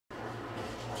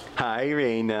Hi,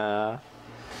 Raina.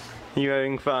 You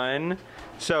having fun?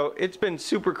 So, it's been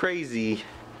super crazy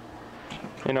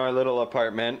in our little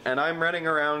apartment, and I'm running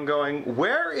around going,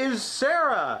 where is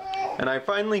Sarah? And I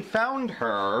finally found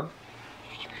her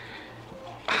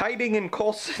hiding in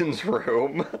Colson's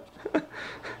room.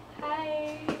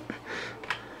 Hi.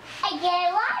 I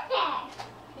get water.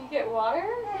 You get water?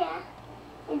 Yeah.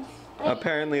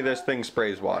 Apparently this thing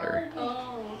sprays water.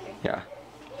 Oh, okay. Yeah.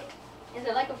 Is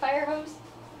it like a fire hose?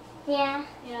 Yeah.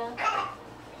 Yeah.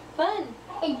 Fun.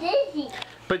 It's easy.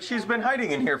 But she's been hiding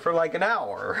in here for like an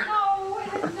hour. No, it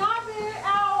has not been an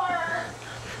hour.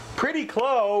 Pretty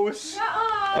close.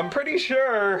 Nuh-uh. I'm pretty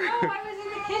sure. No, I was in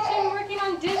the kitchen working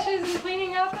on dishes and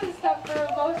cleaning up and stuff for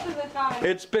most of the time.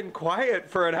 It's been quiet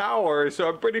for an hour, so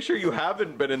I'm pretty sure you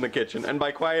haven't been in the kitchen. And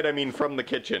by quiet, I mean from the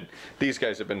kitchen. These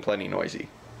guys have been plenty noisy.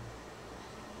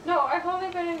 No, I've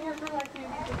only been in here for like maybe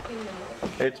 15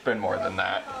 minutes. It's been more than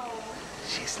that. Oh.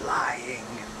 She's lying.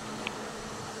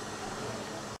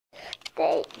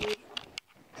 Thanks.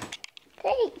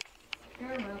 Thanks. You're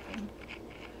welcome.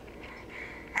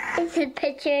 It's a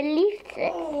picture of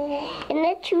Lisa. And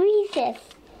the trees.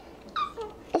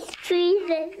 It's trees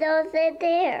over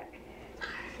there.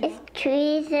 It's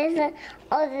trees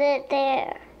over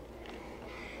there.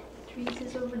 Trees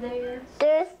is over there.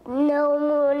 There's no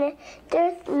moon.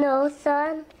 There's no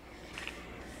sun.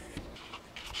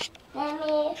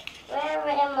 Mommy, where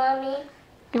am Mommy?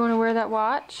 You want to wear that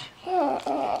watch? Come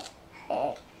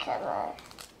on.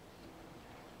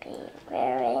 Be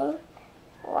wearing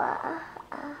watch.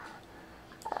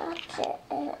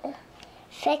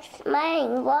 Fix my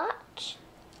watch.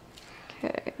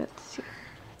 Okay, let's see.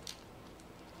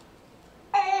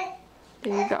 There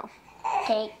you go.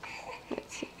 Take.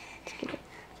 Let's see. Let's get it.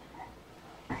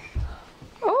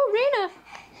 Oh, Raina!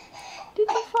 Did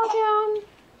you fall down?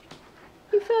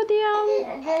 You fell down?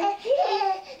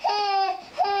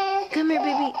 Come here,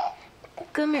 baby.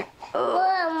 Come here. Oh,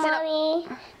 One, sit up. Mommy.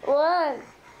 One.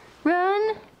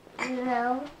 Run.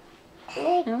 No.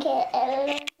 Look at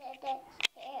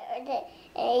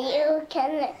and you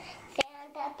can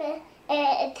stand up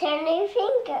and turn your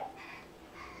finger.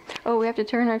 Oh, we have to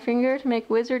turn our finger to make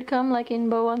Wizard come like in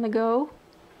Bow on the Go?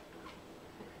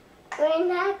 We're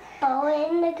not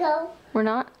going to go. We're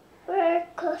not? We're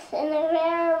close in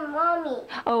around Mommy.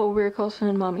 Oh, we're Colson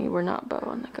and Mommy. We're not Bow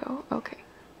on the Go. Okay.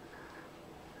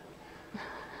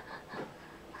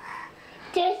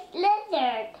 There's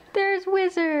lizard. There's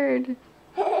Wizard.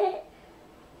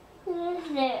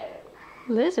 Lizard.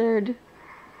 Lizard.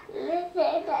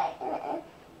 Lizard.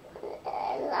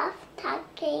 Love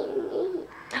talking me.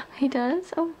 He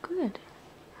does? Oh, good.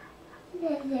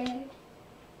 Lizard.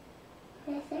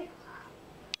 Lizard.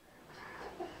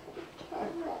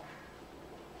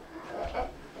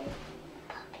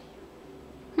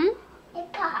 Hmm?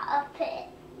 It popped.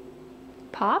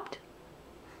 Popped?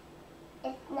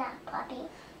 It's not Poppy.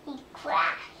 He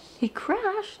crashed. He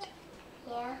crashed?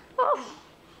 Yeah. Oh.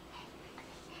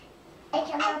 I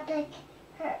cannot pick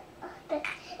her up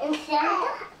and stand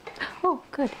up. Oh,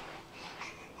 good.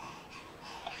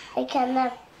 I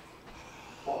cannot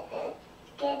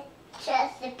get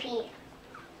just appear.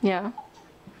 Yeah.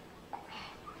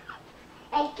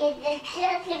 I get it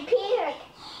just appeared.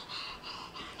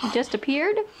 He just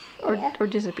appeared? Or, Yeah. or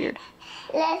disappeared?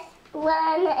 Let's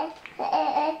run about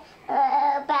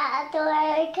the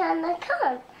door gonna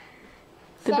come.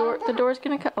 The door's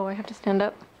gonna come. Oh, I have to stand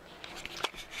up.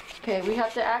 Okay, we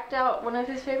have to act out one of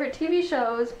his favorite TV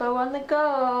shows, Bow on the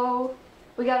Go.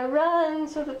 We gotta run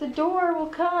so that the door will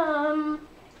come.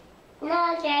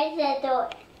 No, there's a door.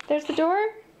 There's the door?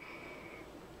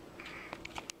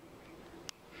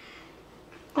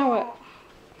 Now what?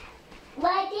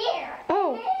 Right there.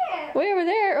 Oh, There. way over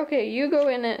there. Okay, you go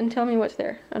in it and tell me what's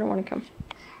there. I don't want to come.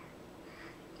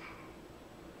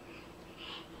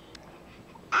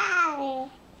 Ow.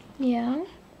 Yeah?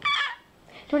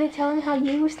 Do you want to tell him how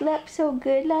you slept so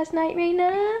good last night,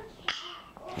 Raina?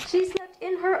 She slept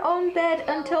in her own bed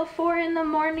until 4 in the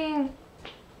morning.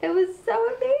 It was so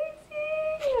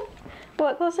amazing.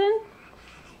 What, Wilson?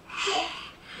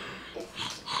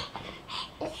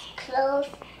 It's closed.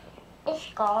 It's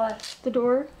gone. The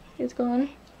door is gone.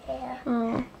 Yeah.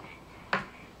 Oh,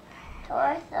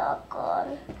 Door's all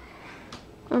gone.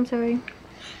 I'm sorry.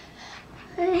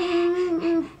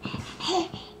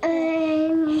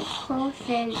 I'm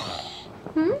frozen.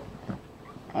 Hmm?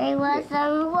 I was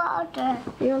on water.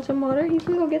 You want some water? You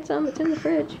can go get some. It's in the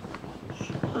fridge.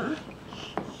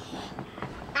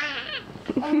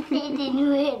 I'm sitting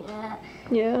with her.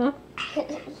 Yeah.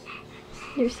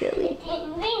 You're silly.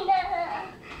 Sitting with her.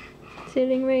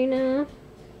 Sitting, Raina.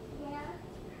 Yeah.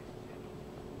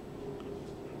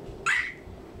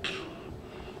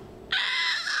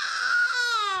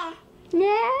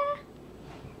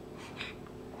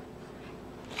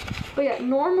 But yeah,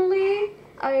 normally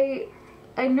I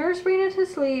nurse Raina to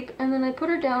sleep, and then I put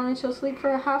her down and she'll sleep for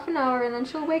a half an hour, and then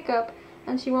she'll wake up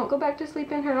and she won't go back to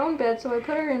sleep in her own bed, so I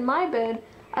put her in my bed.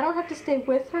 I don't have to stay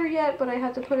with her yet, but I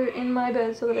have to put her in my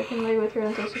bed so that I can lay with her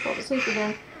until she falls asleep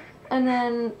again. And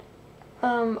then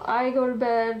I go to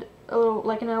bed a little,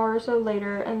 like an hour or so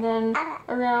later, and then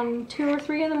around 2 or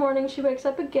 3 in the morning she wakes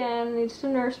up again, needs to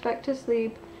nurse back to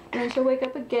sleep, and then she'll wake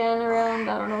up again around,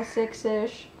 I don't know,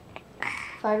 6-ish,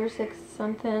 5 or 6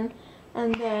 something,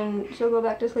 and then she'll go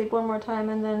back to sleep one more time,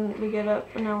 and then we get up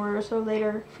an hour or so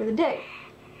later for the day.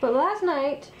 But last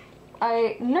night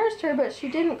I nursed her, but she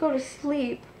didn't go to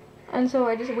sleep, and so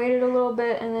I just waited a little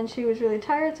bit, and then she was really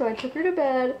tired, so I took her to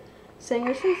bed, sang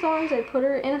her some songs, I put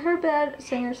her in her bed,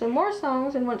 sang her some more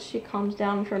songs, and once she calms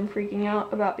down from freaking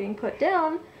out about being put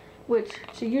down, which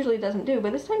she usually doesn't do,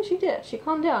 but this time she did, she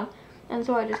calmed down. And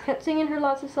so I just kept singing her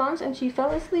lots of songs, and she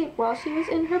fell asleep while she was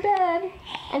in her bed,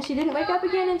 and she didn't wake up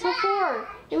again until 4.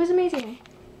 It was amazing.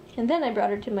 And then I brought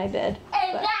her to my bed.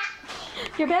 But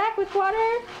you're back with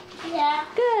water? Yeah.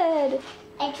 Good.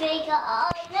 I drank all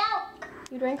the milk.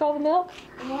 You drank all the milk?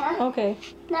 Yeah. Okay.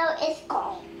 No, it's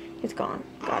gone. It's gone.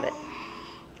 Got it.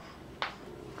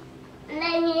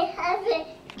 Let me have a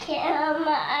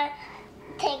camera.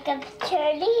 Take a picture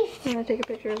of these. You want to take a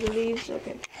picture of the leaves?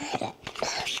 Okay.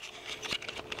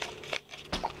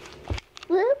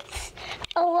 Whoops.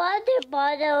 A water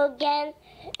bottle again.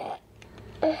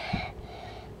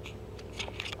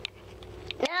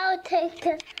 Now take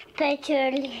a picture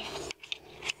of these.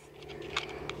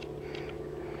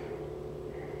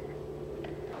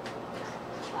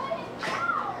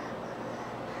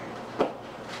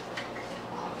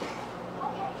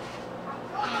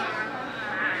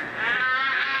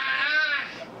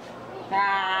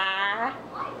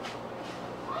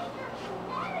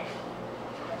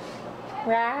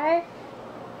 Right?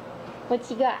 What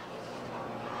you got?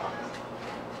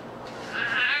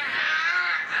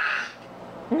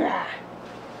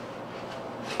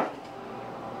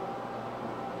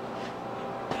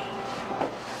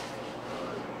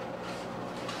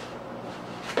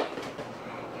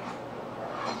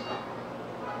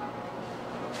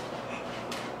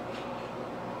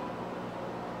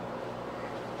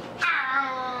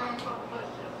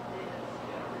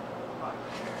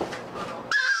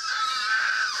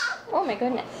 Oh my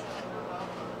goodness.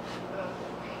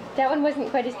 That one wasn't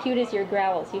quite as cute as your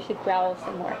growls. You should growl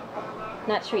some more.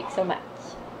 Not shriek so much.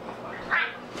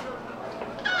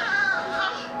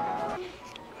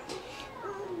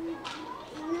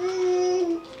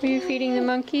 Are you feeding the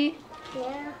monkey?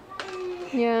 Yeah.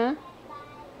 Yeah.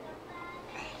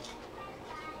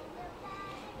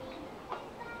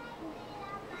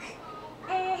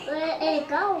 Where did it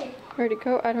go? Where'd it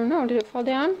go? I don't know. Did it fall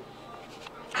down?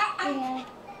 Yeah.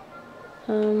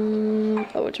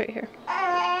 Oh, it's right here.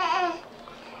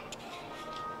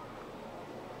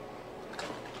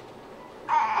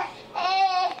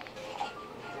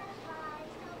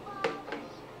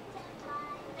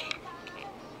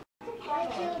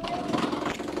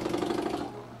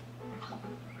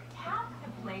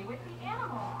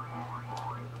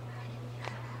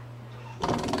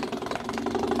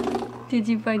 Did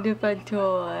you find a fun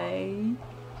toy?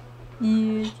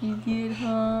 Yes, you did,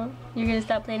 huh? You're gonna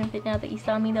stop playing with it now that you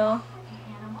saw me, though?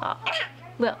 Oh.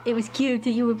 Well, it was cute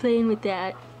that you were playing with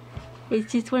that.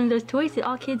 It's just one of those toys that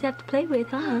all kids have to play with,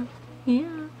 huh?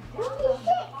 Yeah.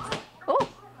 Oh,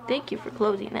 thank you for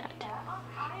closing that.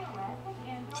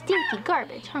 Stinky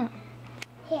garbage, huh?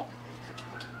 Here.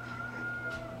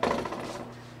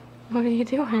 What are you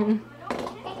doing?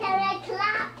 I'm gonna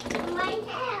clap my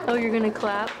hand. Oh, you're gonna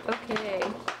clap? Okay.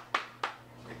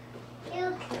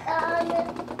 You clap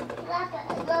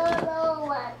a little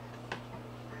one.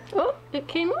 Oh, it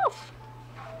came off.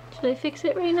 Should I fix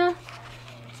it, Raina?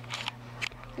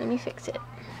 Let me fix it.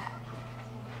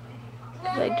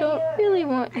 I don't really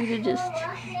want you to just...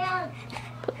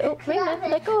 Oh, Raina,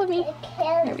 let go of me.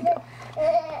 There we go.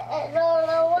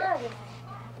 Little one.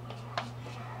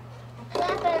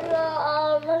 Clap a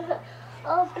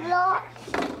little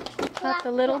blocks. Not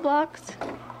the little blocks.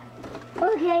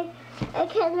 Okay. I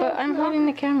can't. But I'm holding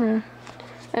the camera.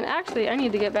 And actually, I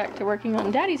need to get back to working on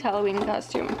Daddy's Halloween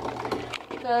costume.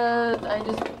 Because I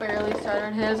just barely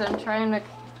started his. I'm trying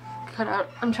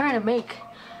to make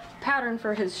a pattern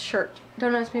for his shirt.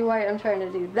 Don't ask me why I'm trying to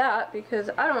do that, because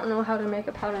I don't know how to make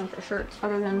a pattern for shirts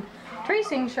other than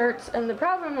tracing shirts. And the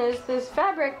problem is this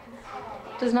fabric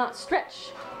does not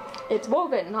stretch. It's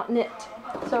woven, not knit.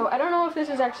 So I don't know if this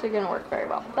is actually going to work very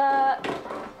well, but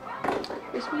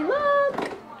wish me luck.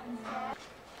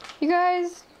 You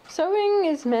guys, sewing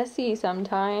is messy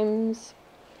sometimes.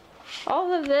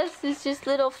 All of this is just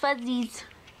little fuzzies.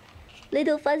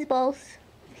 Little fuzzballs.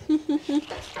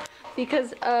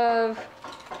 Because of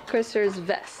Krister's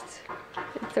vest.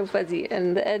 It's so fuzzy,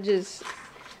 and the edges,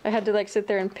 I had to like sit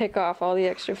there and pick off all the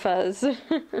extra fuzz.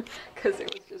 Because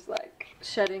it was just like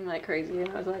shedding like crazy, and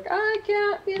I was like, I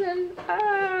can't even,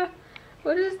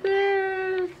 what is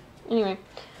this? Anyway,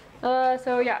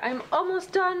 so yeah, I'm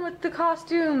almost done with the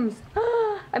costumes.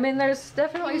 I mean, there's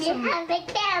definitely some... You have the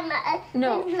camera.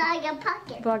 No. It's like a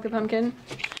pumpkin. Block the pumpkin.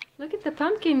 Look at the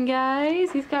pumpkin,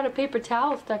 guys. He's got a paper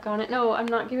towel stuck on it. No, I'm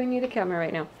not giving you the camera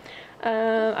right now.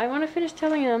 I want to finish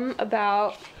telling them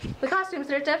about the costumes.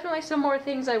 There's definitely some more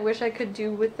things I wish I could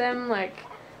do with them, like,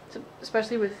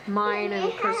 especially with mine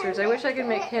and Krister's. I wish I could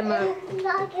make him a...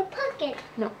 Like a pumpkin.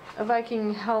 No, a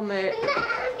Viking helmet. No,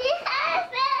 you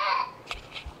have it.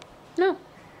 No.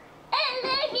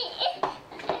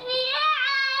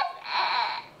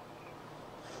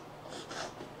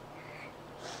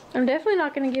 I'm definitely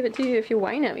not going to give it to you if you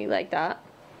whine at me like that.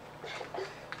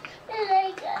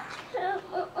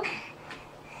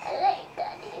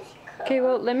 Okay,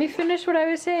 well, let me finish what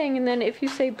I was saying, and then if you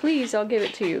say please, I'll give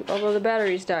it to you. Although the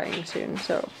battery's dying soon,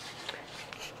 so.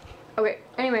 Okay,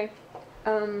 anyway.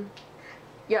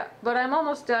 Yeah, but I'm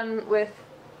almost done with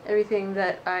everything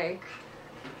that I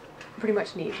pretty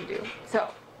much need to do. So,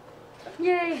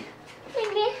 yay!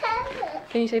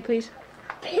 Can you say please?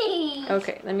 Please.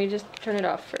 Okay, let me just turn it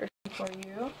off first for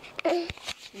you. There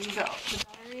you go. The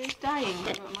battery is dying,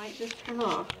 so it might just turn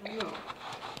off. I don't know.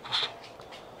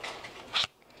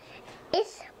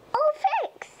 It's all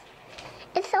fixed.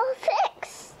 It's all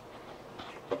fixed.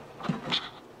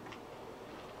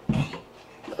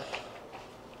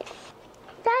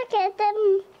 Look at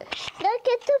them. Look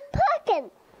at the pocket.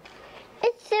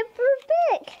 It's super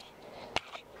big.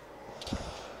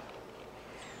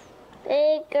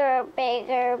 Bigger,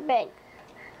 bigger, big.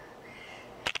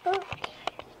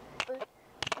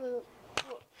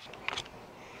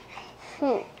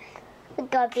 We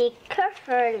gotta be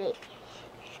carefully.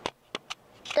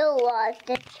 Don't want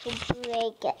it to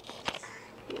break it.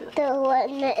 Don't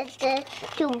want it to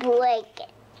break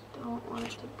it. Don't want it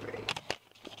to break.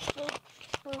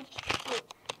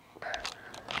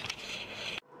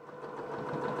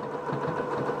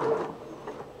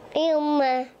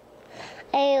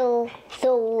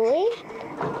 Sewing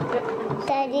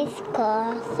Daddy's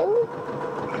costume.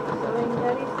 Sewing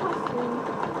Daddy's costume.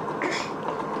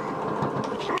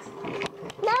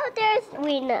 Now there's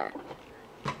Rena.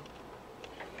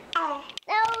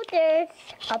 Now there's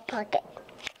a pocket.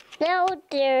 Now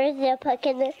there's a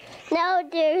pocket. Now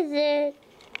there's a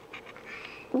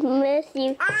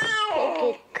messy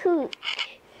coot.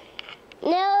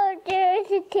 Now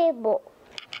there's a table.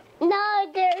 Now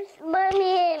there's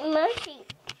Mommy and Mushy.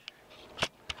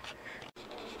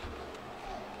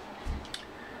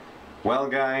 Well,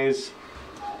 guys,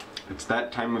 it's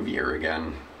that time of year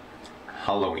again.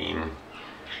 Halloween.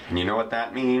 And you know what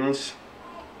that means?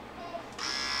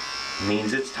 It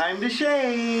means it's time to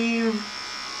shave!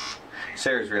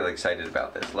 Sarah's really excited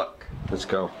about this. Look, let's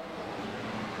go.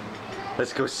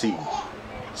 Let's go see.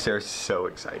 Sarah's so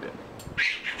excited.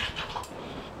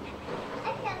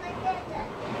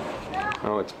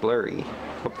 Oh, it's blurry.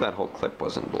 Hope that whole clip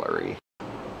wasn't blurry.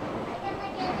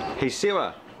 Hey,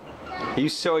 Sarah, are you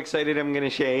so excited I'm gonna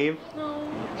shave? No.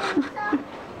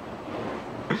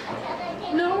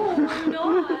 No, I'm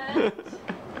not.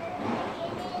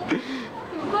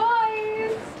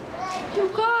 You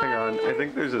guys! Hang on, I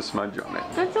think there's a smudge on it.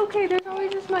 That's okay, there's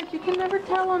always a smudge. You can never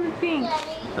tell on the pink.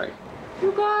 Right.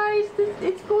 You guys,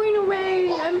 it's going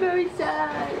away. I'm very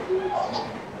sad.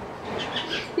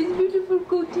 His beautiful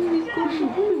goatee is going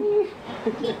away.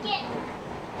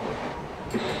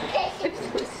 I'm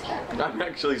so sad. I'm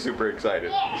actually super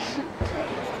excited.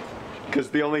 Because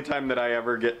the only time that I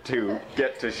ever get to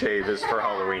shave is for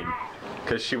Halloween.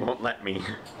 Because she won't let me.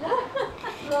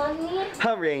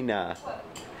 Huh, Reina?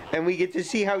 And we get to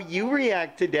see how you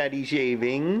react to Daddy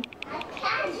shaving.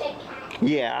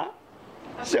 Yeah?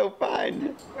 So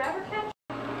fun.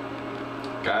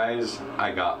 Guys,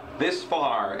 I got this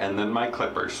far and then my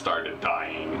clippers started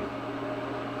dying.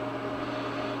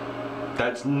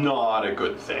 That's not a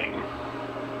good thing.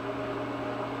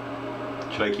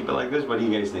 Should I keep it like this? What do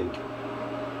you guys think?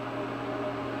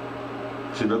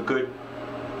 Does it look good?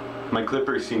 My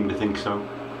clippers seem to think so.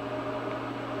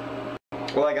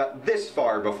 Well, I got this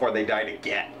far before they died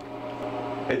again.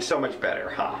 It's so much better,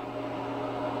 huh?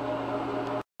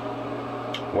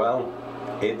 Well,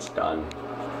 it's done.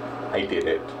 I did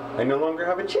it. I no longer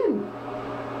have a chin.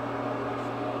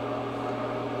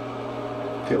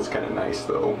 Feels kind of nice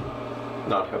though,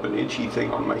 not have an itchy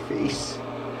thing on my face.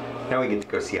 Now we get to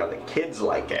go see how the kids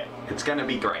like it. It's gonna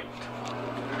be great.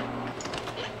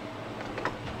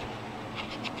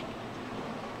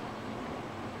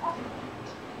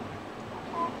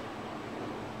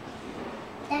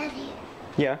 Daddy,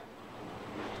 Yeah.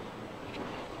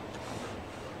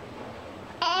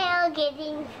 am I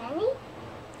getting funny?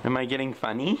 Am I getting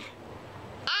funny?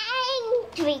 I'm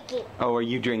drinking. Oh, are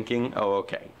you drinking? Oh,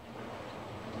 okay.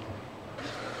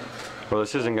 Well,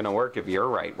 this isn't gonna work if you're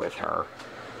right with her.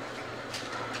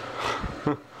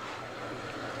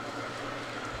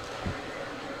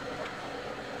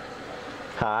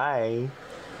 Hi.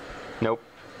 Nope.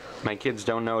 My kids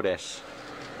don't notice.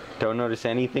 Don't notice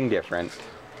anything different.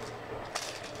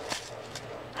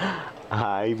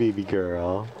 Hi, baby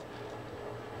girl.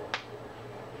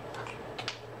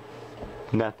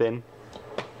 Nothing.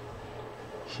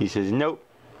 She says, nope,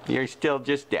 you're still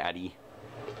just daddy.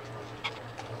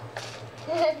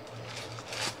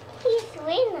 He's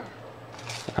Rena.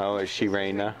 Oh, is she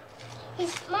Raina?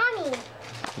 He's mommy.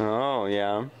 Oh,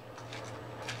 yeah.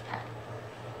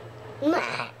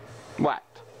 What?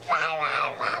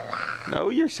 Oh,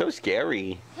 you're so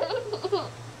scary.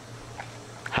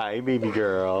 Hi, baby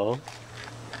girl.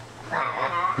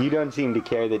 You don't seem to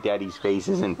care that daddy's face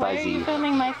isn't Why are fuzzy. you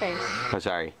filming my face? Oh,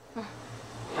 sorry.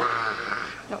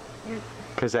 No, you're...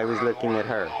 Because I was looking at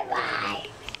her.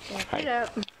 Get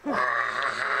up.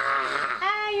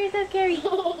 Ah, you're so scary.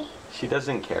 She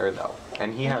doesn't care, though.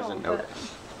 And he hasn't but-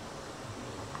 noticed.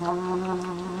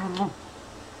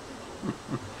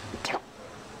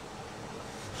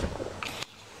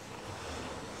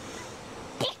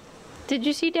 Did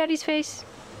you see Daddy's face?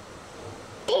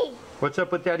 What's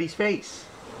up with daddy's face?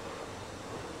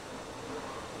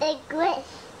 A squish.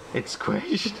 It's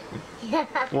squished?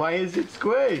 Why is it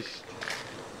squished?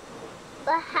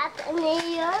 What happened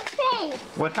in your face?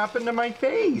 What happened to my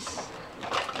face?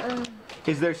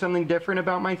 Is there something different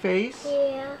about my face?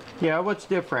 Yeah. Yeah, what's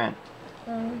different?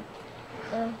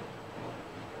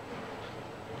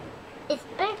 It's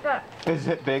bigger. Is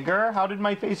it bigger? How did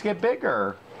my face get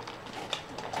bigger?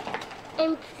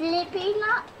 I'm flipping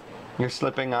up. You're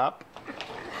slipping up?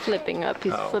 Flipping up.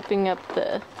 He's Oh. flipping up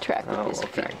the track with Oh, his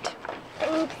okay. feet.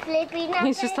 I'm flipping up.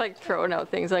 He's just like throwing out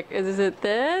things like, is it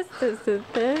this? Is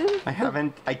it this?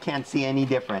 I can't see any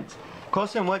difference.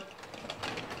 Colson, what?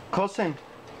 Colson,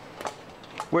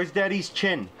 where's daddy's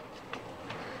chin?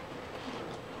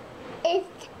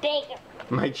 It's bigger.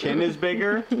 My chin is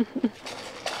bigger?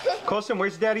 Colson,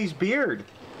 where's daddy's beard?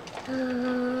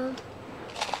 Gone.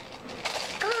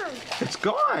 It's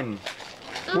gone.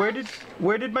 Where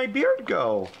did my beard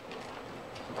go?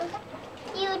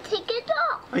 You take it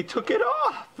off. I took it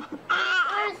off.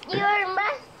 Where's your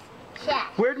mustache?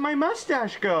 Where'd my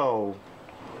mustache go?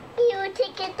 You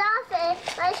take it off and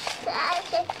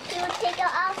you take it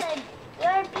off and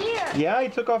your beard. Yeah, I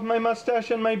took off my mustache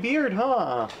and my beard,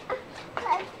 huh?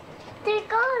 They're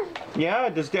gone. Yeah,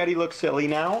 does daddy look silly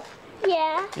now?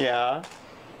 Yeah. Yeah.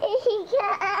 He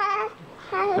got.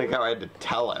 Like how I had to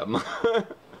tell him.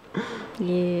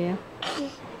 Yeah.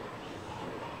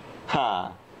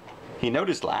 Huh. He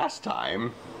noticed last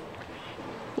time.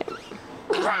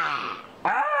 Ah!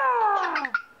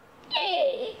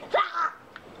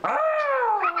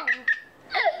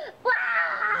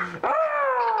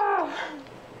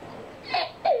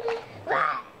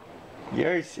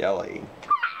 You're silly.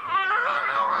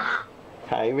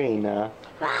 Hi, Raina.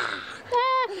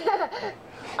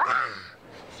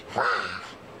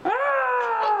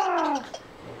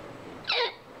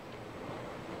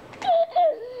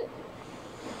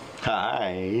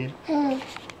 Hi. It's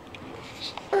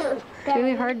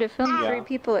really hard to film Yeah. 3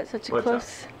 people at such a What's up?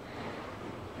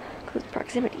 close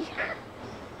proximity.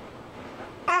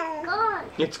 Gone.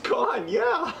 It's gone,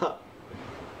 yeah.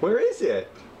 Where is it?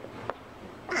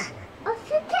 Oh,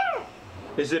 sit there.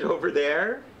 Is it over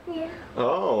there? Yeah.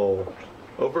 Oh.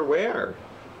 Over where?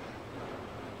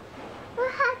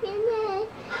 What happened to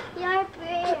your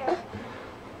beard?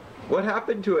 What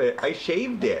happened to it? I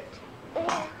shaved it.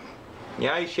 Yeah.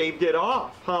 Yeah, I shaved it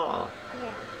off, huh?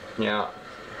 Yeah. Yeah.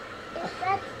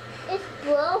 It's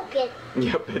broken.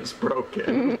 Yep, it's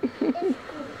broken. It's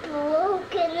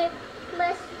broken.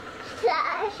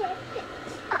 Mustache.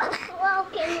 It's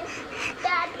broken.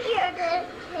 That beard.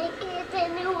 Take it a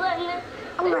new one.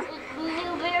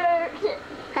 New beard.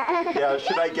 Yeah,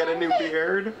 should I get a new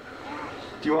beard?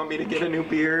 Do you want me to get a new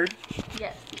beard?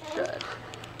 Yes, good.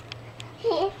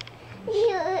 You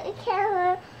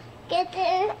can get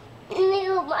a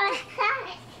new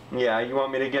mustache. Yeah, you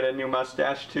want me to get a new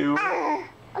mustache too?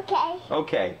 Okay.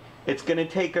 Okay. It's gonna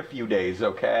take a few days,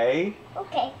 okay?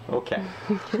 Okay. Okay.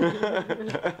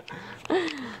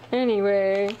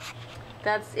 Anyway,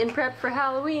 that's in prep for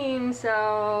Halloween,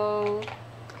 so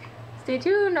stay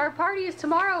tuned. Our party is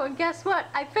tomorrow, and guess what?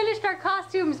 I finished our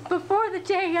costumes before the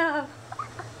day of.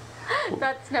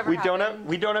 That's never happened.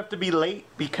 We don't have to be late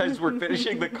because we're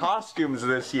finishing the costumes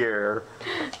this year.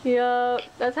 Yeah,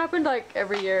 that's happened like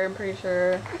every year, I'm pretty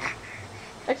sure.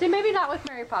 Actually, maybe not with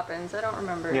Mary Poppins. I don't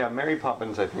remember. Yeah, Mary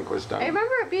Poppins I think was done. I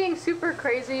remember it being super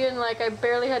crazy and like I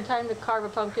barely had time to carve a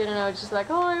pumpkin and I was just like,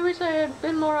 oh, I wish I had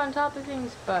been more on top of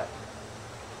things, but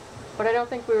I don't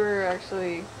think we were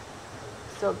actually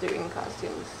still doing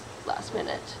costumes last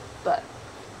minute, but.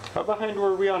 How behind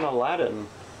were we on Aladdin?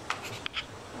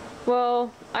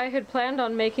 Well, I had planned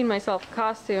on making myself a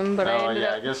costume, but I ended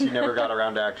up... I guess you never got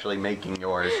around to actually making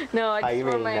yours. No, I just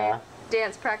wore my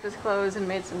dance practice clothes and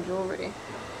made some jewelry.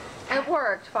 It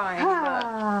worked fine,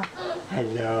 but...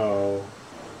 Hello.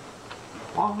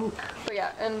 But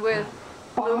yeah, and with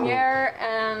Lumiere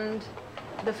and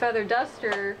the feather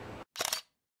duster,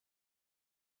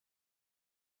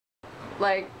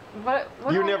 like, what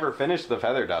You never finished the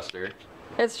feather duster.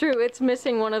 It's true, it's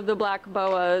missing one of the black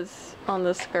boas on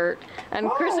the skirt. And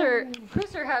Chriser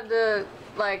had to,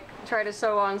 like, try to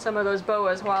sew on some of those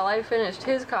boas while I finished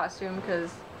his costume,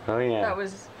 because that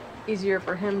was easier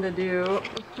for him to do.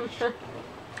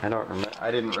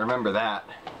 I didn't remember that.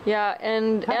 Yeah,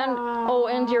 and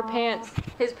your pants.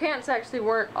 His pants actually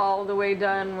weren't all the way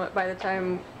done by the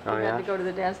time we had to go to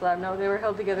the dance lab. No, they were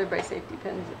held together by safety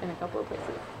pins in a couple of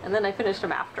places. And then I finished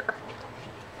them after.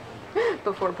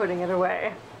 Before putting it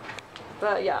away.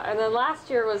 But yeah, and then last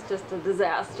year was just a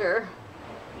disaster.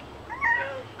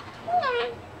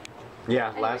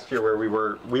 Yeah, last year where we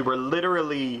were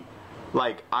literally,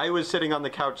 like, I was sitting on the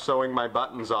couch sewing my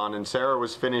buttons on and Sarah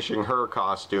was finishing her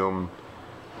costume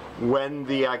when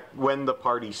the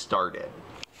party started.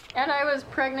 And I was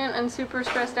pregnant and super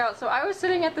stressed out, so I was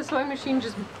sitting at the sewing machine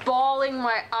just bawling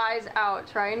my eyes out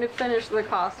trying to finish the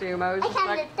costume. I was just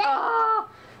like, oh!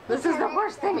 This is the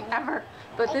worst thing ever.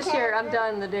 But this year, I'm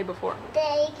done the day before.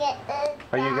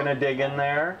 Are you gonna dig in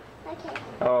there? Okay.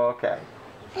 Oh, okay.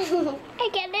 I'm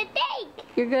gonna dig.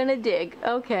 You're gonna dig.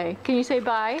 Okay. Can you say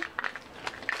bye?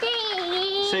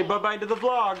 Say bye-bye to the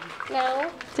vlog. No.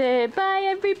 Say bye,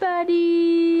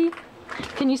 everybody.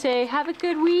 Can you say have a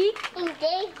good week? I'm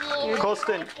digging.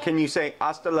 Colston, can you say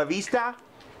hasta la vista?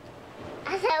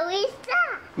 Hasta la vista.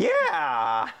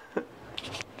 Yeah!